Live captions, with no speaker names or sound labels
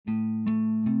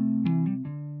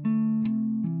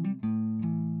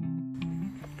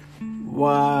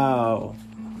Wow,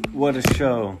 what a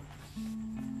show.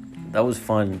 That was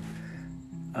fun.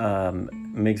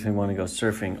 Makes me want to go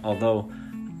surfing, although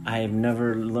I have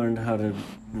never learned how to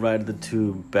ride the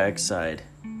tube backside.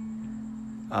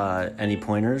 Any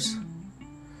pointers?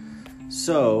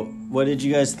 So, what did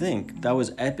you guys think? That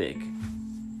was epic.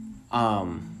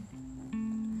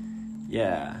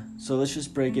 Yeah, so let's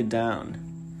just break it down.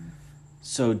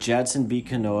 So, Jadson beat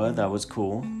Kanoa, that was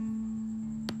cool.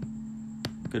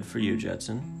 Good for you,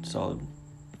 Jadson. Solid.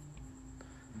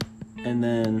 And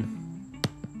then,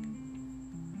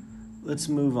 let's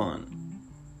move on.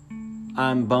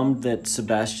 I'm bummed that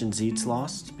Sebastian Zietz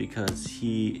lost because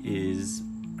he is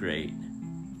great.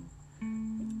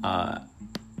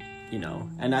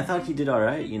 And I thought he did all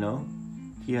right, He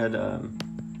had,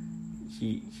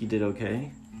 he did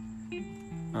okay.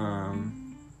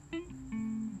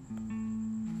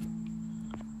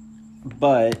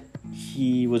 But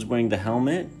he was wearing the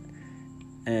helmet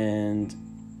and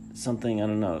something, I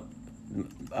don't know.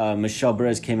 Michel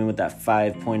Perez came in with that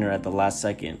 5-pointer at the last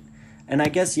second. And I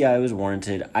guess, it was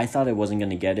warranted. I thought I wasn't going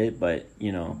to get it, but,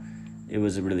 it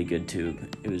was a really good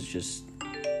tube. It was just,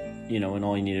 and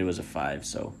all he needed was a 5,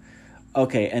 so.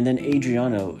 Okay, and then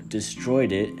Adriano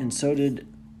destroyed it, and so did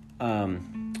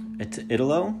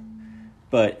Italo.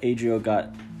 But Adrio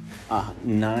got a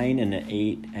 9 and an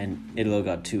 8, and Italo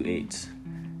got 2 8s.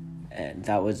 And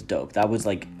that was dope. That was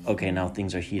like, okay, now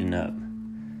things are heating up.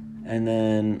 And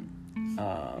then,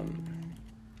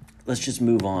 let's just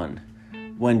move on.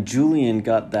 When Julian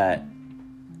got that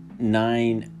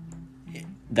first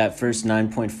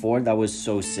 9.4, that was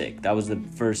so sick. That was the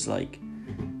first, that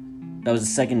was the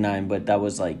second 9, but that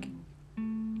was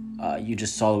you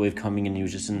just saw the wave coming and he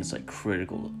was just in this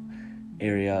critical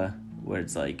area where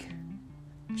it's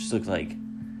just looked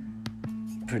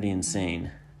pretty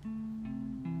insane.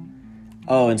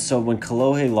 Oh, and so when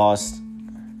Kolohe lost,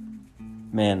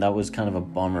 man, that was kind of a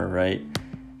bummer, right?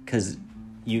 Because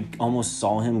you almost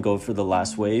saw him go for the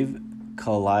last wave,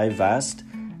 Kalai Vast,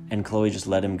 and Chloe just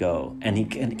let him go. And he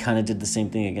kind of did the same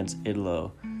thing against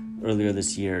Italo earlier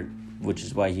this year, which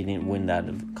is why he didn't win that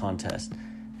contest.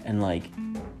 And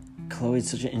Chloe's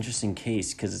such an interesting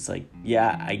case because it's I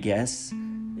guess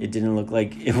it didn't look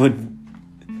like it would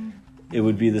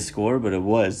be the score, but it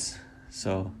was.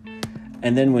 So,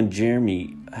 and then when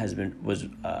Jeremy was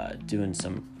doing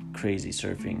some crazy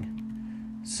surfing.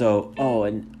 So,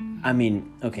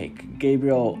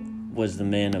 Gabriel was the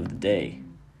man of the day,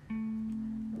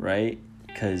 right?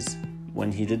 Because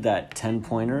when he did that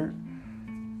 10-pointer,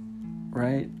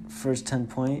 right? First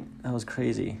 10-point, that was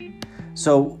crazy.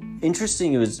 So,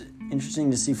 it was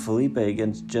interesting to see Felipe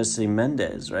against Jesse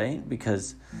Mendez, right?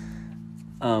 Because,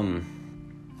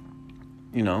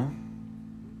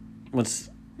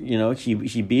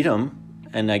 he beat him,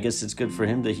 and I guess it's good for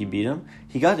him that he beat him.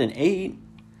 He got an 8,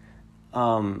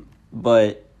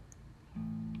 but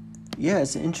yeah,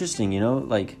 it's interesting, it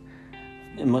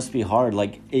must be hard.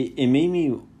 It made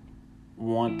me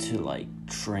want to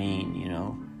train,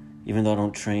 even though I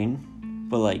don't train,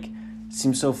 but it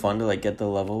seems so fun to get the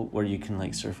level where you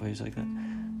can surf waves like that.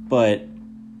 But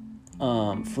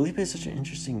Felipe is such an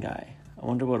interesting guy. I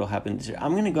wonder what will happen this year.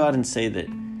 I'm gonna go out and say that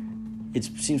it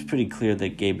seems pretty clear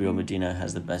that Gabriel Medina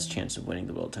has the best chance of winning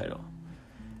the world title.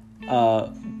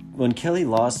 When Kelly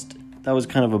lost, that was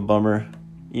kind of a bummer.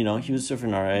 He was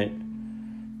surfing all right,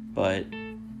 but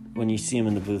when you see him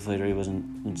in the booth later, he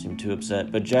didn't seem too upset.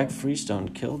 But Jack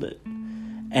Freestone killed it,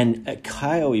 and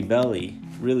Kyle Ibelli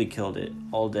really killed it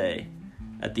all day.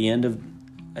 At the end,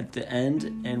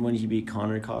 and when he beat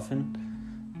Connor Coffin,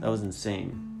 that was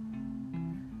insane.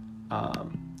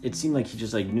 It seemed like he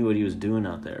just knew what he was doing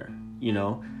out there,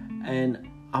 And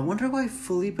I wonder why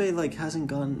Felipe hasn't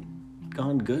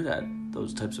gone good at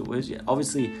those types of waves yet.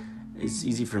 Obviously, it's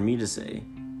easy for me to say,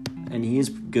 and he is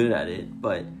good at it,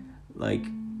 but I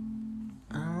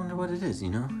wonder what it is,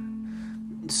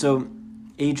 So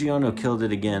Adriano killed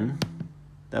it again.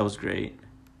 That was great.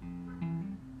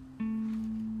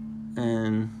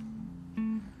 And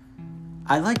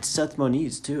I liked Seth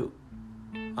Moniz too.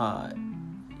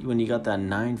 When he got that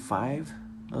 9.5,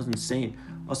 that was insane.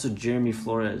 Also, Jeremy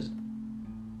Flores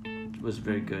was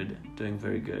very good, doing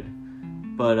very good.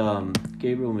 But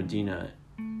Gabriel Medina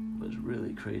was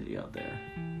really crazy out there.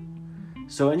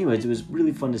 So anyways, it was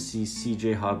really fun to see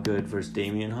CJ Hobgood versus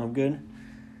Damian Hobgood.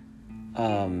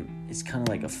 It's kind of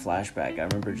like a flashback. I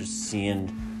remember just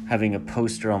having a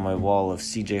poster on my wall of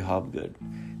CJ Hobgood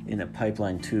in a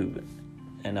pipeline tube,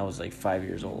 and I was 5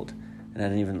 years old, and I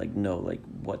didn't even know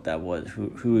what that was,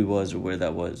 who he was or where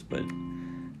that was, but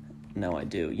now I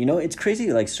do. It's crazy,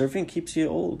 surfing keeps you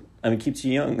old. Keeps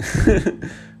you young,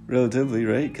 relatively,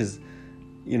 right? Because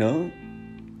You know?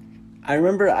 I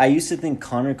remember I used to think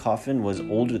Connor Coffin was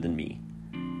older than me.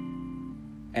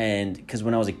 And because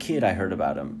when I was a kid, I heard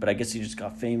about him. But I guess he just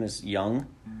got famous young.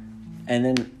 And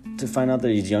then to find out that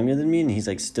he's younger than me and he's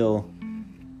like still,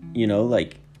 you know,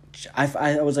 like,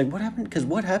 I was like, what happened? Because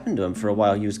what happened to him for a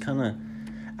while? He was kind of,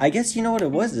 I guess you know what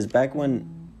it was is back when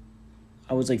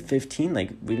I was like 15, like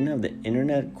we didn't have the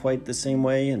internet quite the same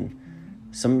way. And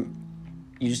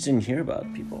you just didn't hear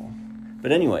about people.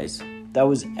 But anyways, that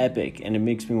was epic. And it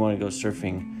makes me want to go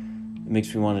surfing. It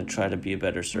makes me want to try to be a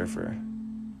better surfer.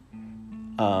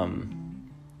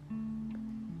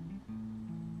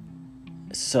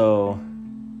 So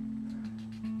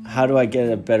how do I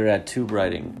get better at tube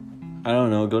riding? I don't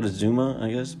know, go to Zuma,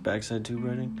 I guess, backside tube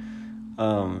riding.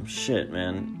 Shit,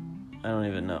 man, I don't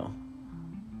even know.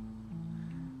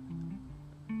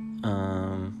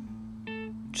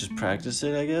 Just practice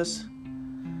it, I guess.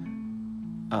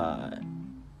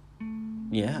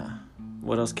 Yeah,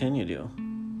 what else can you do?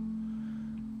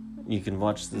 You can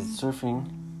watch the surfing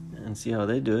and see how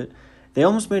they do it. They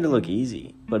almost made it look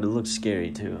easy, but it looked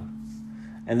scary too.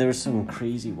 And there were some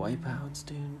crazy wipeouts,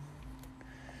 dude.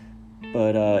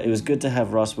 But it was good to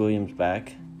have Ross Williams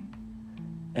back.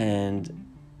 And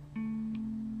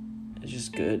it's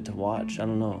just good to watch. I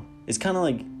don't know. It's kind of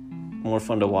like more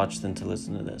fun to watch than to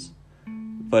listen to this.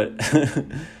 But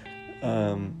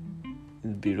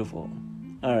it's beautiful.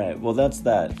 All right, well, that's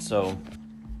that. So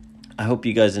I hope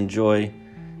you guys enjoy.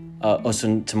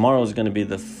 So tomorrow is going to be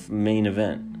the main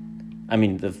event. I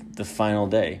mean, the final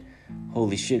day.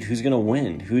 Holy shit, who's going to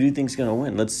win? Who do you think's going to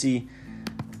win? Let's see.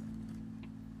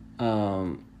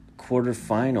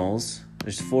 Quarterfinals.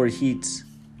 There's 4 heats.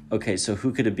 Okay, so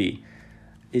who could it be?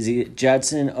 Is it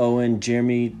Jadson, Owen,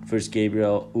 Jeremy versus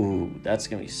Gabriel? Ooh, that's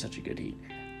going to be such a good heat.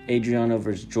 Adriano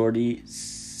versus Jordy,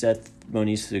 Seth,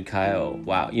 Moniz, Kyle.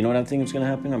 Wow, you know what I'm thinking is going to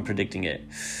happen? I'm predicting it.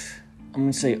 I'm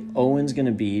going to say Owen's going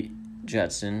to beat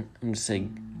Jadson. I'm going to say,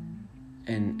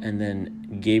 and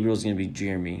then Gabriel's going to beat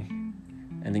Jeremy.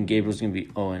 And then Gabriel's going to beat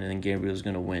Owen. And then Gabriel's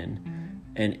going to win.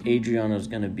 And Adriano's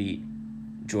going to beat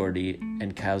Jordy.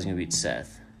 And Kyle's going to beat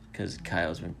Seth. Because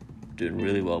Kyle's been doing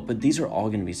really well. But these are all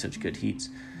going to be such good heats.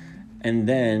 And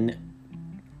then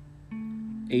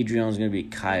Adriano's going to beat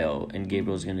Kyle. And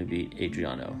Gabriel's going to beat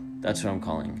Adriano. That's what I'm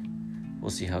calling. We'll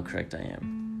see how correct I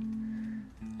am.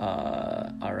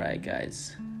 All right,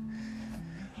 guys.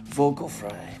 Vocal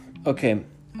fry. Okay.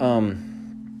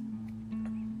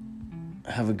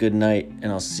 Have a good night,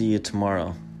 and I'll see you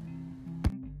tomorrow.